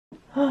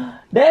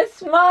The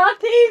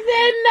Smarties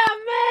in the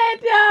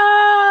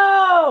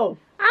middle!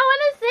 I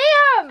want to see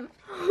them!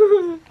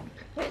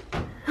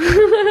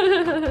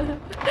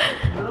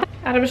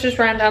 Adam's just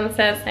ran down the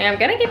stairs saying, I'm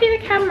gonna give you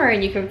the camera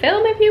and you can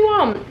film if you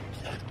want.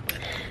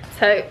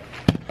 So,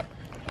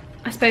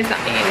 I suppose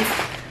that means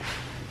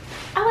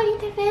I want you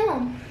to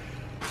film.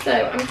 So,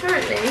 I'm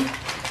currently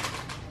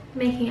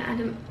making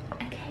Adam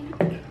a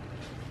cake.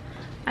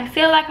 I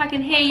feel like I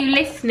can hear you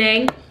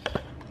listening.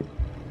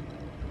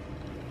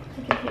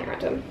 I can hear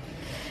Adam.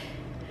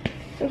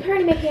 So I'm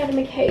currently making Adam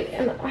a cake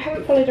and I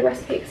haven't followed a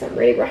recipe because I'm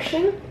really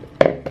rushing.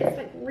 It's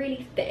like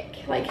really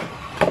thick, like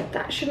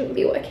that shouldn't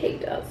be what a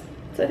cake does.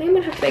 So I think I'm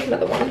gonna have to make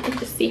another one and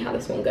just see how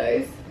this one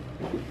goes.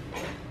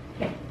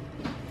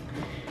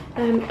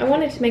 I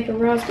wanted to make a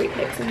raspberry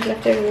cake because I had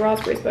leftover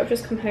raspberries, but I've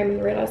just come home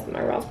and realised that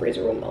my raspberries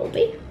are all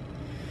mouldy.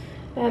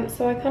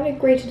 So I kind of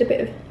grated a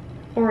bit of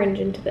orange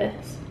into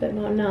this, but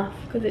not enough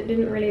because it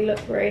didn't really look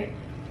very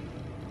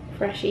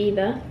fresh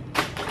either.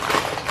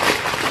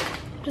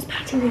 Just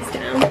patting this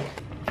down.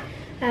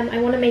 I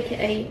want to make it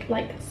a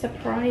like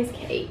surprise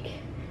cake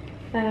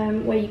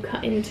where you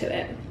cut into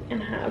it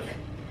and have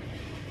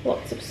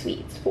lots of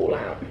sweets fall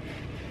out.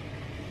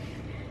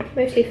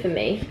 Mostly for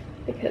me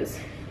because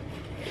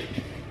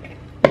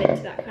I'm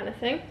into that kind of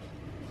thing.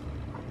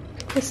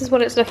 This is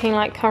what it's looking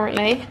like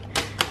currently,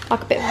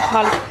 like a bit of a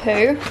pile of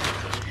poo.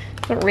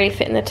 Doesn't really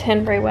fit in the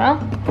tin very well.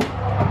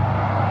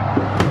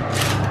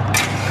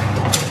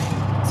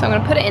 So I'm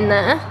going to put it in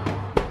there.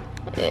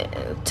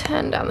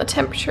 Turn down the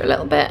temperature a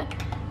little bit.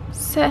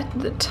 Set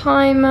the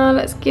timer.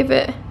 Let's give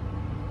it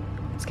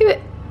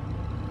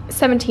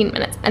 17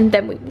 minutes and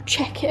then we will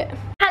check it.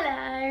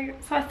 Hello.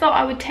 So I thought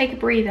I would take a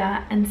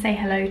breather and say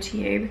hello to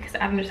you because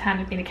Adam just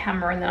handed me the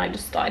camera and then I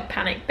just started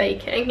panic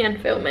baking and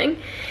filming.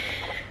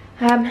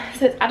 So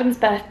it's Adam's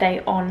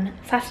birthday on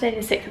Saturday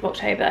the 6th of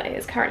October. It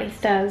is currently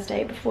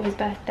Thursday before his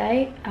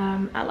birthday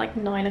at like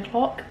 9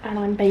 o'clock and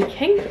I'm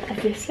baking,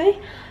 obviously.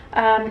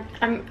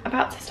 I'm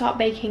about to start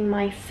baking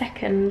my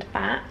second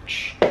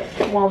batch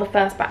while the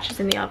first batch is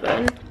in the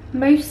oven.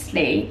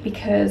 Mostly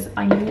because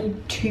I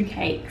need 2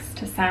 cakes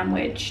to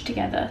sandwich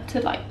together to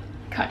like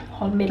cut the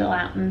whole middle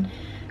out and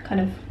kind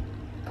of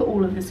put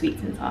all of the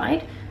sweets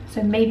inside.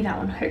 So maybe that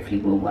one hopefully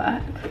will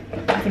work.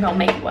 I think I'll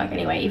make it work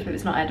anyway. Even if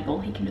it's not edible,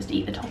 he can just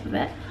eat the top of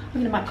it.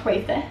 I'm gonna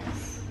microwave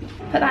this.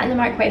 Put that in the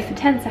microwave for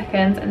 10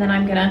 seconds and then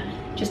I'm gonna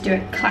just do a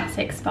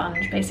classic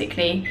sponge,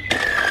 basically.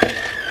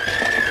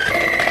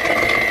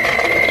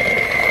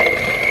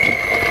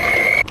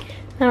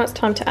 Now it's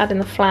time to add in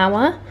the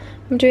flour.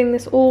 I'm doing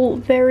this all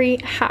very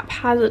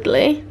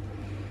haphazardly.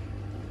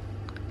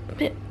 A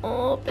bit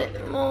more,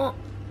 bit more,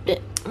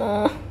 bit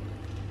more.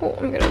 Oh,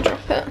 I'm gonna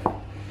drop it.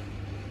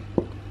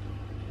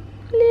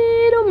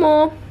 Little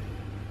more.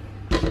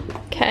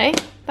 Okay,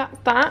 that's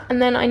that.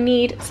 And then I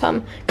need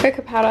some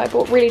cocoa powder. I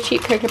bought really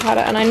cheap cocoa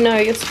powder and I know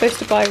you're supposed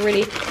to buy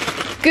really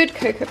good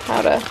cocoa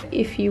powder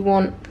if you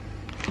want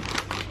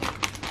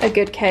a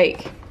good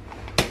cake.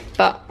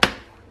 But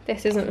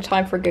this isn't a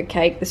time for a good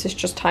cake. This is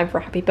just time for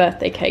a happy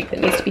birthday cake that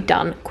needs to be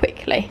done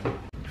quickly.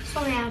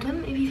 Sorry,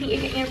 Adam, if you think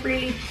you're getting a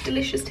really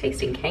delicious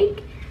tasting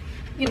cake,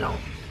 you're not,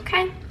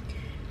 okay?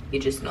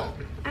 You're just not.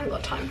 I haven't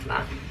got time for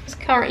that. It's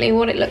currently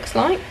what it looks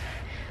like.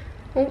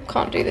 Oh,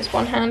 can't do this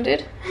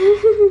one-handed.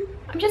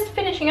 I'm just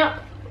finishing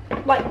up,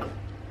 like,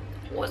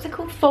 what's it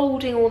called?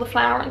 Folding all the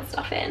flour and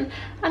stuff in.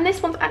 And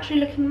this one's actually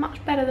looking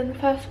much better than the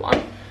first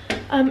one.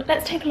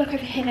 Let's take a look over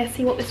here,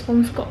 see what this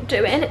one's got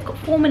doing. It's got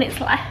 4 minutes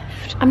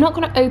left. I'm not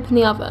gonna open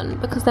the oven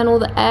because then all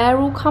the air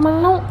will come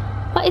out,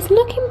 but it's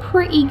looking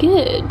pretty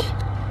good.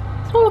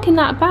 It's not looking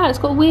that bad. It's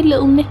got a weird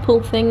little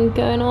nipple thing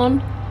going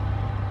on.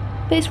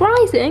 But it's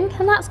rising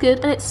and that's good,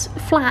 and it's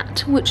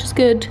flat, which is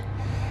good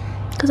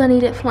because I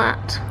need it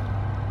flat.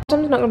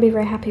 Adam's not gonna be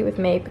very happy with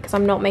me because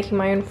I'm not making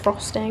my own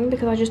frosting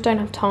because I just don't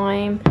have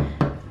time.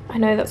 I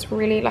know that's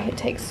really, like, it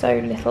takes so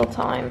little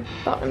time,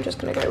 but I'm just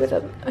gonna go with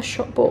a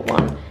shop bought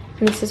one.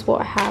 And this is what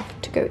I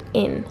have to go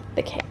in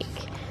the cake.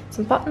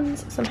 Some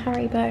buttons, some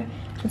Haribo,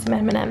 and some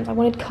M&Ms. I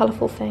wanted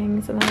colourful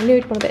things, and then I knew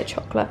I'd want a bit of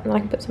chocolate, and then I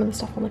can put some of the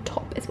stuff on the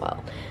top as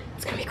well.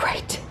 It's gonna be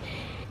great.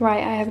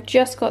 Right, I have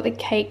just got the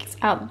cakes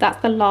out.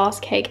 That's the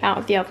last cake out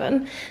of the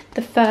oven.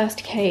 The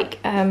first cake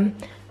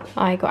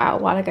I got out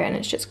a while ago, and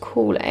it's just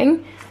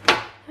cooling.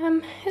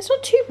 It's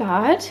not too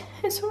bad.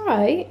 It's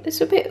alright.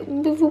 It's a bit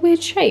of a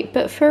weird shape,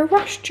 but for a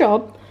rush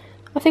job,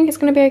 I think it's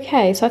gonna be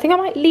okay. So I think I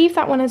might leave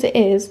that one as it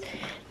is.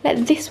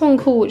 Let this one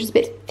cool, which is a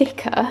bit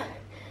thicker,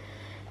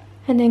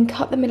 and then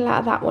cut the middle out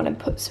of that one and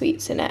put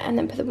sweets in it, and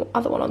then put the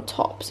other one on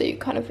top so it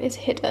kind of is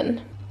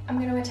hidden. I'm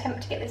going to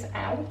attempt to get this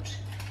out.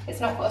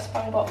 It's not got a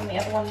sprung bottom, the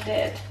other one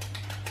did.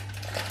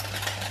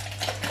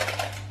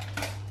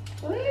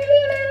 Where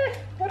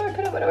do I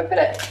put it? Where do I put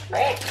it?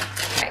 Right,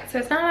 so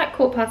it's now like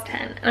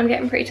 10:15 and I'm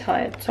getting pretty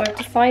tired, so I've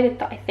decided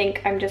that I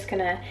think I'm just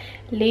going to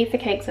leave the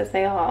cakes as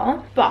they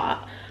are,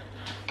 but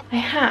I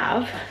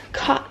have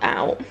cut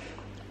out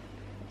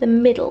the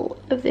middle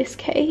of this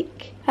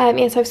cake.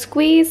 Yes, I've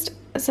squeezed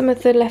some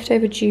of the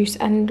leftover juice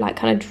and like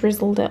kind of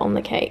drizzled it on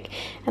the cake,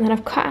 and then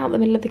I've cut out the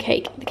middle of the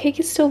cake. The cake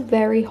is still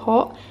very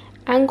hot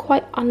and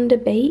quite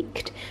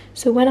underbaked,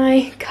 so when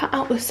I cut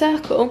out the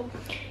circle,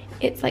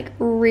 it's like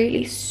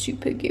really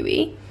super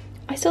gooey.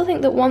 I still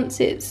think that once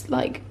it's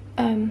like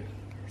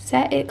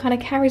set, it kind of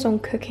carries on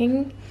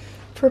cooking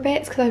for a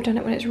bit, because I've done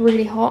it when it's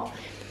really hot.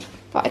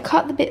 But I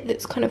cut the bit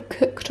that's kind of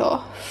cooked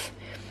off,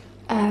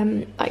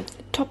 like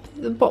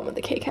the bottom of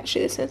the cake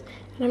actually this is,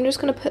 and I'm just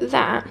going to put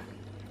that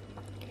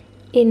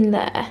in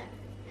there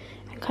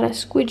and kind of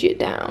squidge it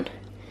down.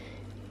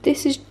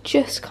 This is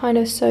just kind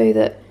of so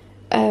that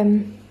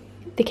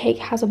the cake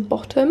has a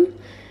bottom,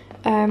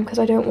 because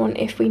I don't want,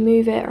 if we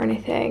move it or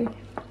anything,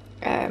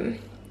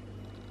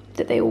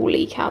 that they all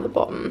leak out the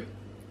bottom,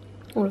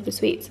 all of the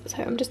sweets.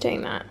 So I'm just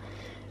doing that.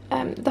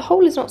 The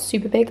hole is not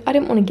super big. I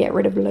didn't want to get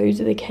rid of loads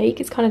of the cake.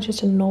 It's kind of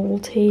just a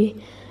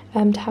novelty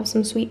to have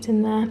some sweets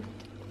in there,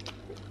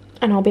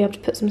 and I'll be able to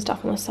put some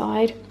stuff on the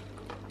side.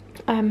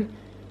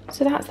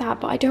 So that's that,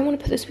 but I don't want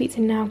to put the sweets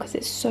in now because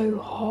it's so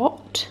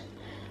hot.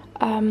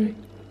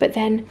 But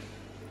then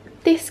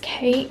this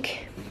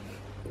cake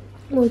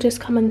will just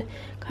come and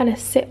kind of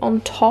sit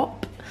on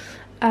top,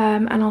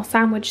 and I'll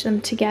sandwich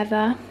them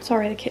together.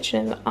 Sorry, the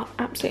kitchen is an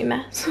absolute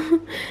mess.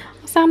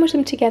 I'll sandwich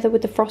them together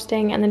with the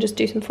frosting, and then just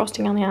do some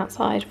frosting on the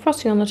outside,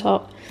 frosting on the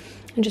top,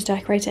 and just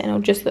decorate it, and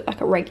it'll just look like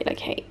a regular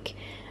cake.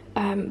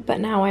 But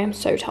now I am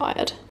so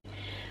tired.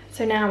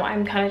 So now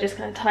I'm kind of just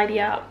going to tidy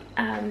up,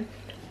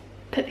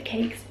 put the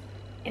cakes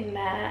in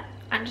there,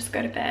 and just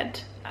go to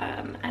bed,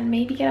 and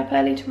maybe get up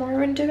early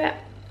tomorrow and do it.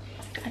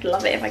 I'd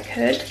love it if I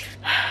could.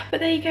 But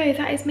there you go,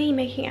 that is me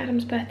making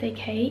Adam's birthday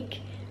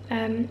cake.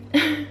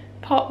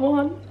 Part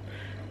 1.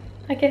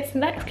 I guess the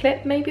next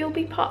clip maybe it'll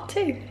be part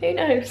 2, who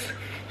knows.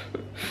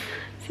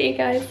 See you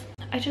guys.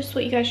 I just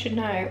thought you guys should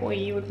know, or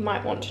you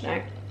might want to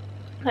know,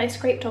 that I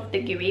scraped off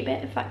the gooey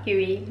bit of that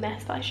gooey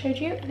mess that I showed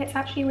you, and it's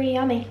actually really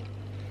yummy.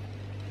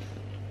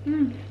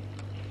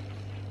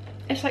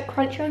 It's like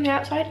crunchy on the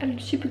outside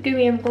and super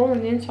gooey and raw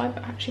on the inside,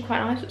 but actually quite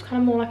nice. It's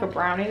kind of more like a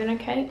brownie than a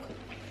cake,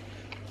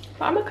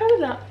 but I'm okay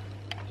with that.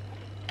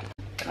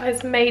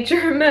 Guys,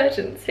 major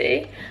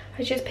emergency.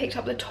 I just picked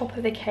up the top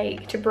of the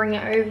cake to bring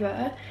it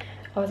over.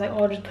 I was like, oh,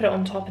 I'll just put it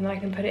on top and then I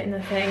can put it in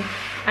the thing,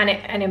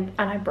 and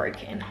I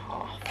broke it in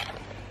half.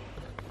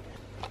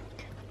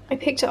 I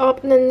picked it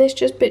up and then this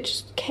bit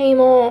just came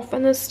off,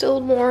 and there's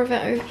still more of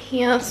it over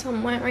here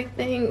somewhere, I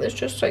think. There's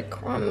just like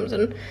crumbs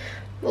and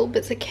little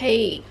bits of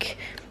cake.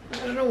 I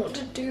don't know what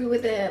to do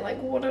with it,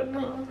 like what I don't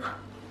know.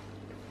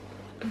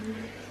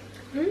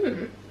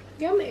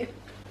 Yummy.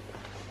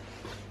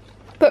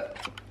 But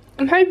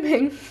I'm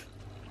hoping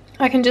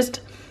I can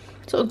just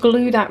sort of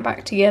glue that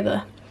back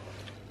together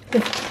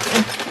and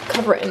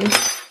cover it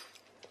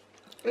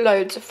in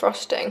loads of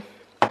frosting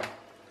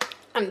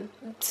and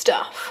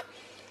stuff,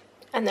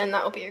 and then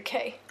that'll be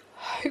okay,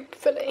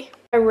 hopefully.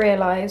 I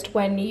realised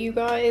when you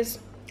guys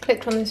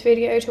clicked on this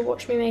video to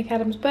watch me make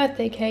Adam's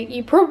birthday cake,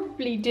 you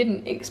probably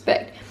didn't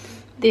expect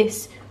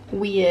this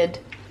weird,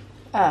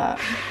 I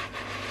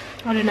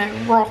don't know,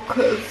 rock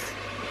of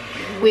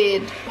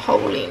weird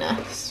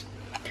holiness.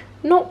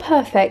 Not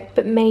perfect,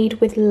 but made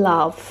with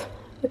love,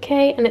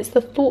 okay? And it's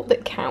the thought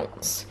that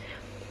counts,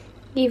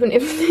 even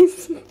if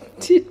this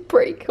did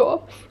break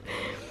off.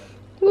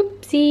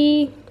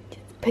 Whoopsie.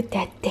 Just put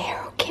that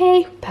there,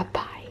 okay?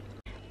 Bye-bye.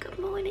 Good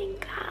morning,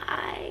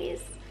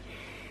 guys.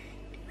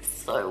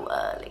 It's so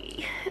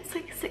early. It's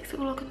like 6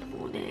 o'clock in the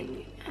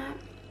morning.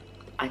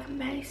 I can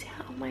barely see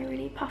out of my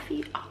really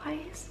puffy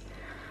eyes.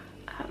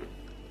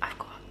 I've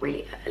got up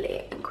really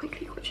early and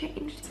quickly got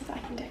changed so that I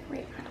can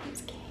decorate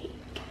Adam's cake.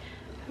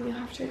 And you'll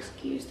have to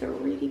excuse the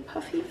really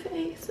puffy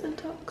face and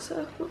dark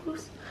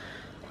circles.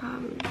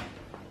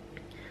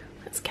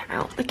 Let's get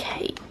out the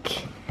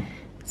cake,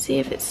 see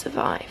if it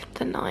survived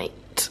the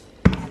night.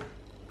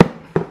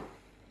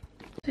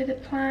 So the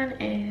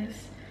plan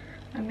is,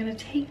 I'm going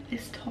to take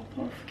this top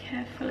off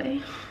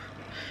carefully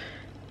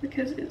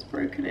because it's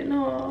broken in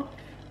half.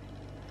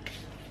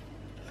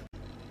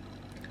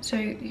 So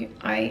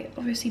I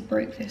obviously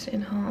broke this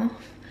in half,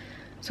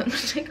 so I'm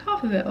going to take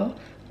half of it off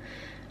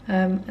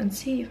and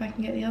see if I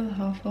can get the other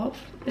half off.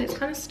 But it's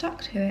kind of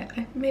stuck to it.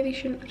 I maybe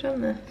shouldn't have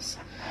done this.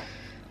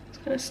 It's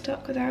kind of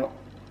stuck without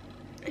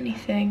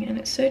anything, and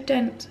it's so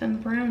dense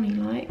and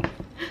brownie-like.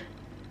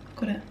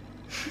 Got it.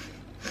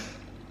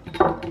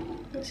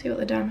 Let's see what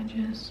the damage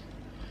is.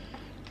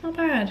 Not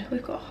bad.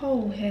 We've got a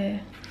hole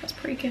here. That's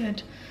pretty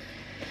good.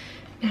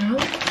 Now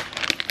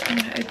I'm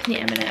going to open the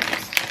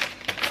M&Ms.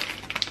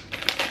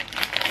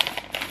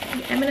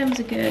 The M&Ms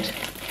are good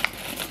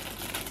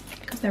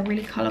because they're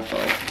really colourful.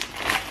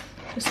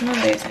 Put some of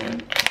those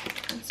in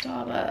and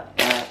start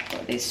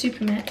got these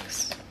super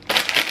mix.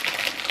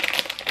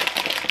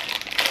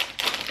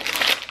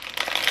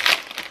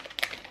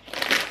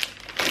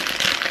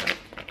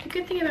 The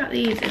good thing about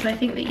these is I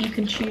think that you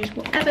can choose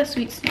whatever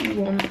sweets that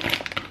you want,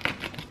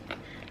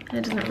 and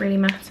it doesn't really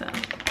matter.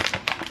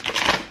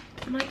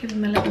 I might give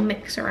them a little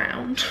mix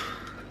around.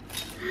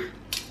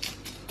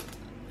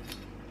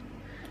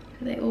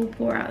 They all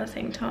pour out at the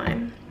same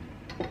time.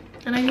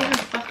 And I do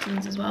have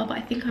buttons as well, but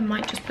I think I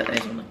might just put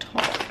those on the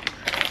top.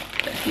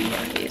 Put a few more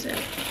of these in.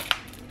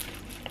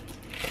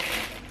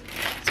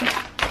 So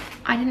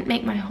I didn't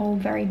make my hole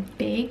very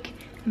big,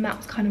 and that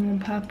was kind of on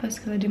purpose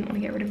because I didn't want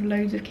to get rid of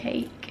loads of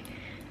cake.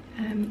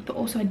 But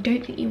also I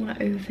don't think you want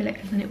to overfill it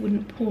because then it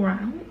wouldn't pour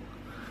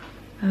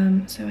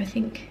out. So I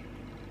think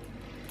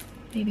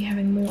maybe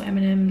having more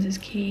M&Ms is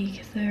key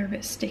because they're a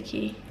bit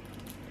sticky.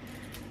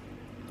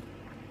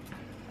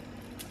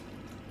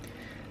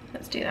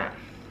 Let's do that.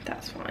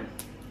 That's fine.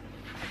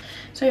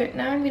 So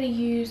now I'm going to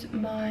use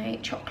my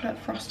chocolate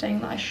frosting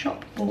that I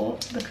shop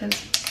bought because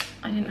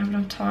I didn't have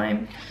enough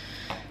time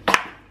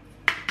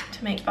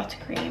to make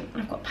buttercream.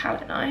 I've got a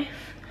palette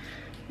knife.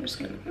 I'm just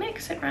going to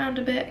mix it around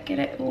a bit, get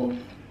it all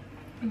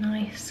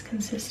nice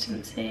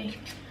consistency.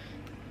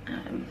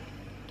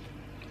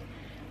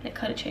 It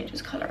kind of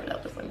changes colour a little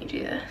bit when you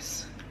do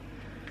this.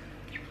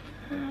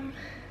 And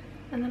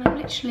then I'm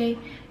literally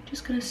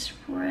just going to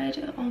spread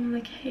it on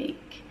the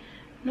cake,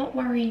 not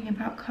worrying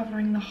about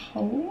covering the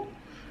whole,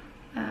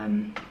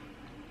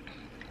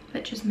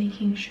 but just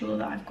making sure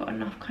that I've got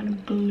enough kind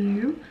of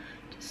glue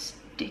to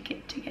stick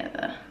it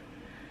together.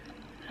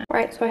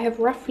 Right, so I have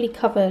roughly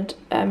covered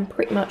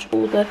pretty much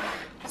all the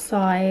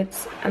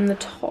sides and the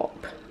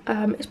top.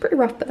 It's pretty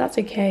rough, but that's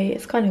okay.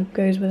 It kind of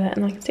goes with it,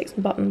 and I can stick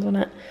some buttons on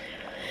it.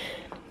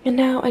 And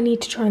now I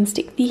need to try and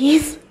stick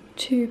these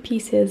two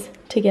pieces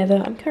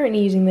together. I'm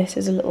currently using this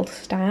as a little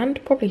stand.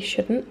 Probably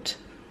shouldn't.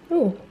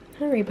 Oh,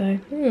 Haribo.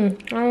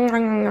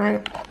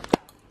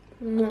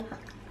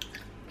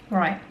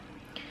 Right.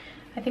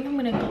 I think I'm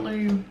going to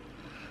glue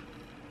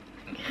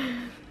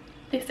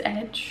this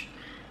edge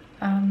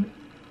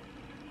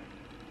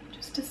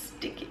just to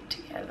stick it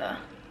together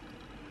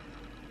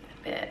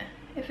a bit.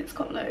 If it's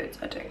got loads,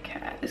 I don't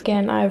care.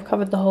 Again, I've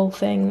covered the whole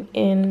thing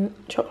in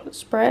chocolate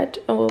spread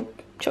or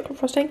chocolate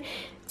frosting.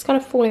 It's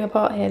kind of falling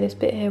apart here. This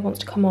bit here wants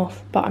to come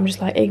off, but I'm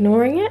just like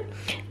ignoring it.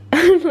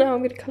 And now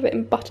I'm going to cover it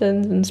in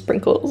buttons and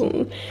sprinkles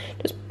and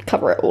just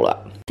cover it all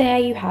up. There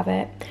you have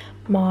it.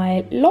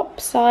 My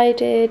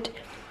lopsided,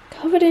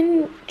 covered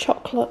in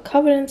chocolate,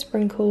 covered in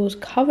sprinkles,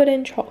 covered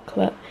in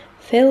chocolate,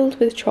 filled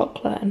with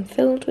chocolate and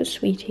filled with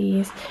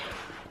sweeties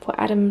for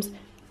Adam's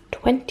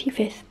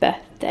 25th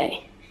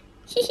birthday.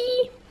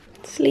 Hee.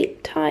 Sleep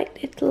tight,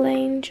 little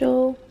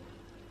angel.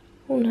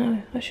 Oh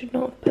no, I should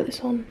not have put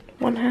this on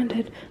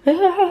one-handed.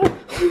 Got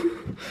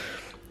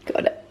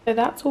it. So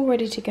that's all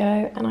ready to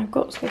go, and I've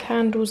got some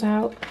candles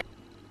out.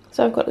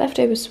 So I've got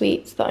leftover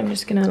sweets that I'm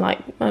just gonna like,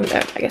 I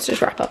guess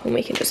just wrap up and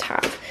we can just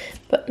have,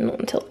 but not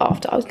until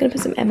after. I was gonna put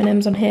some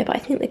M&Ms on here, but I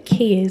think the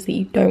key is that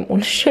you don't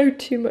want to show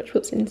too much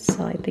what's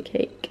inside the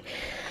cake.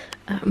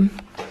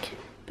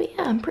 But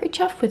yeah, I'm pretty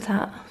chuffed with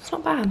that. It's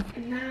not bad.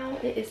 Now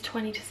it is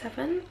 20 to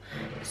 7,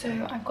 so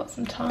I've got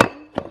some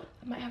time. I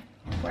might have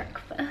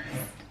breakfast,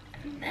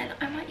 and then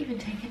I might even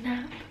take a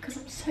nap because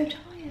I'm so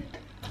tired.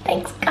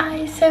 Thanks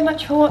guys so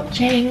much for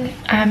watching.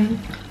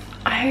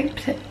 I hope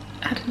that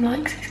Adam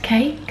likes his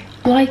cake.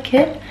 Like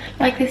it.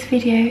 Like this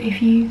video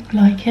if you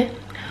like it.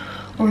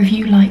 Or if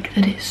you like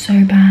that it's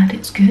so bad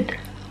it's good.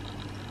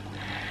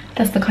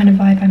 That's the kind of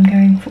vibe I'm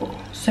going for.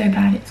 So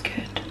bad it's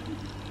good.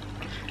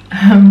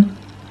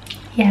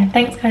 Yeah,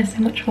 thanks guys so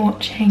much for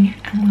watching,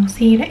 and we'll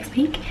see you next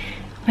week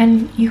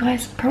when you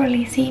guys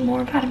probably see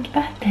more of Adam's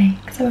birthday,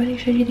 because I already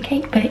showed you the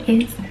cake, but it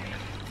is,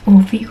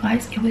 well for you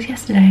guys, it was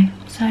yesterday,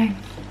 so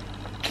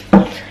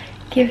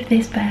give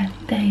this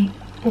birthday,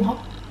 what?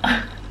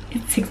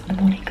 It's 6 in the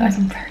morning guys,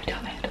 I'm very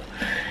tired.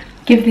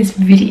 Give this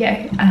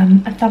video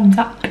a thumbs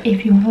up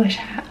if you want to wish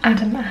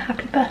Adam a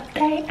happy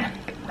birthday, and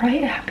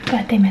write a happy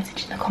birthday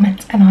message in the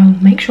comments and I will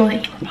make sure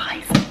that he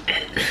replies.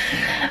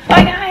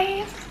 Bye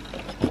guys!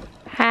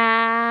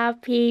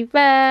 Happy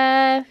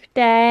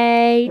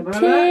birthday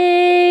to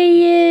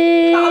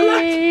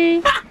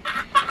you.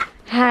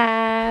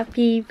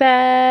 Happy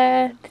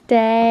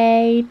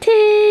birthday to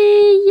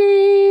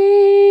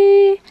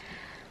you.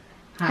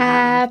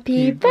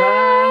 Happy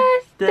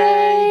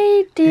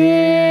birthday,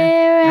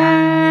 dear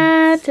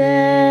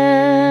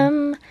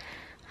Adam.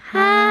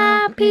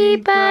 Happy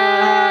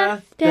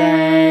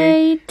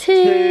birthday to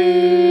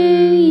you.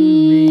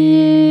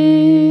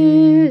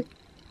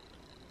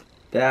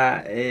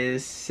 That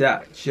is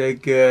such a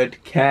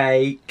good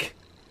cake.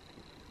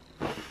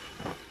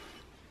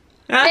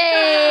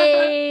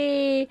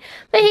 Hey,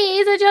 for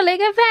he's a jolly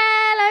good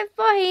fellow,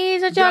 for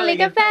he's a jolly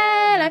good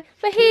fellow,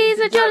 for he's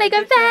a jolly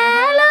good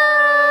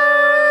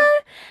fellow,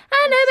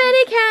 and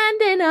nobody can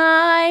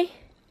deny.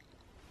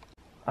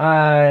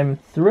 I'm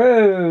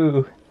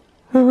through.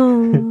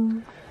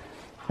 Who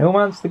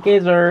wants the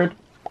gizzard?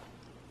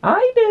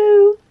 I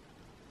do.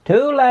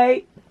 Too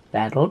late.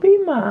 That'll be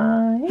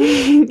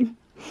mine.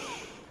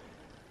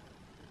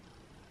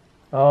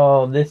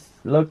 Oh, this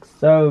looks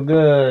so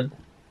good.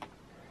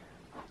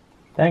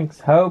 Thanks,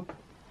 Hope.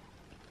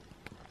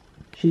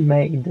 She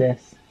made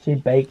this. She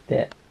baked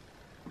it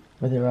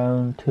with her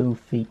own 2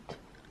 feet.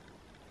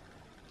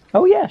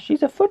 Oh yeah,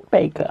 she's a foot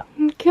baker.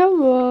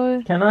 Come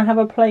on. Can I have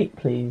a plate,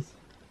 please?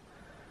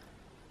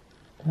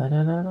 Da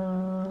 -da -da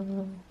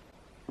 -da.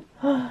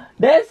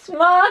 There's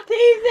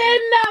Smarties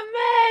in the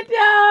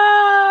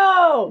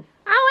middle!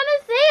 I want to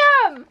see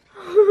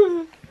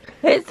them!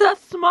 It's a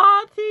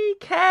Smartie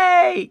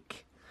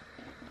cake!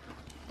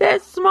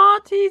 There's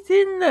Smarties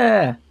in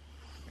there.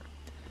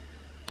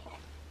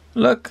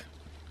 Look.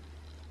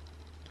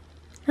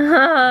 They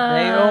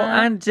all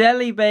and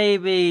jelly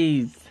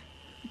babies.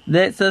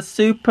 That's a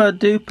super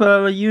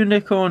duper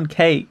unicorn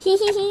cake.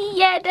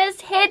 Yeah, there's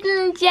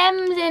hidden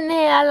gems in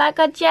here like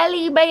a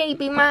jelly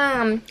baby,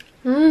 Mom.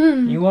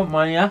 You want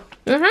one, yeah?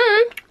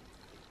 Mm-hmm.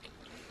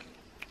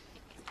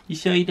 You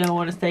sure you don't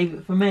want to save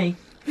it for me?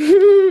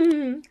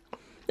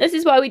 This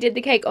is why we did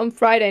the cake on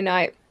Friday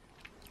night.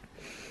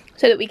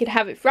 So that we could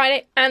have it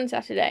Friday and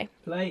Saturday.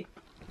 Plate.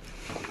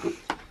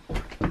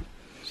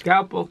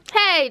 Scalpel.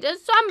 Hey,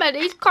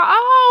 somebody's cut a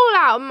hole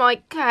out of my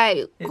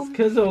cake. It's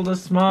because all the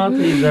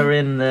Smarties are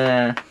in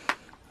there.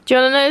 Do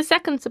you want to know the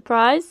second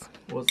surprise?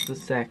 What's the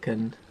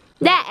second?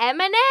 They're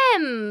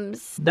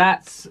M&M's.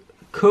 That's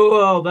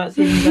cool. That's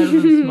even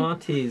better than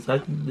Smarties.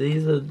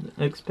 These are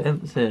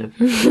expensive.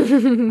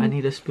 I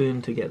need a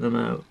spoon to get them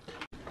out.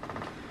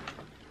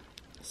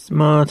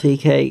 Smartie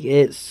cake.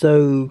 It's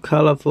so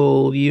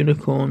colourful,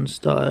 unicorn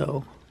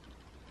style.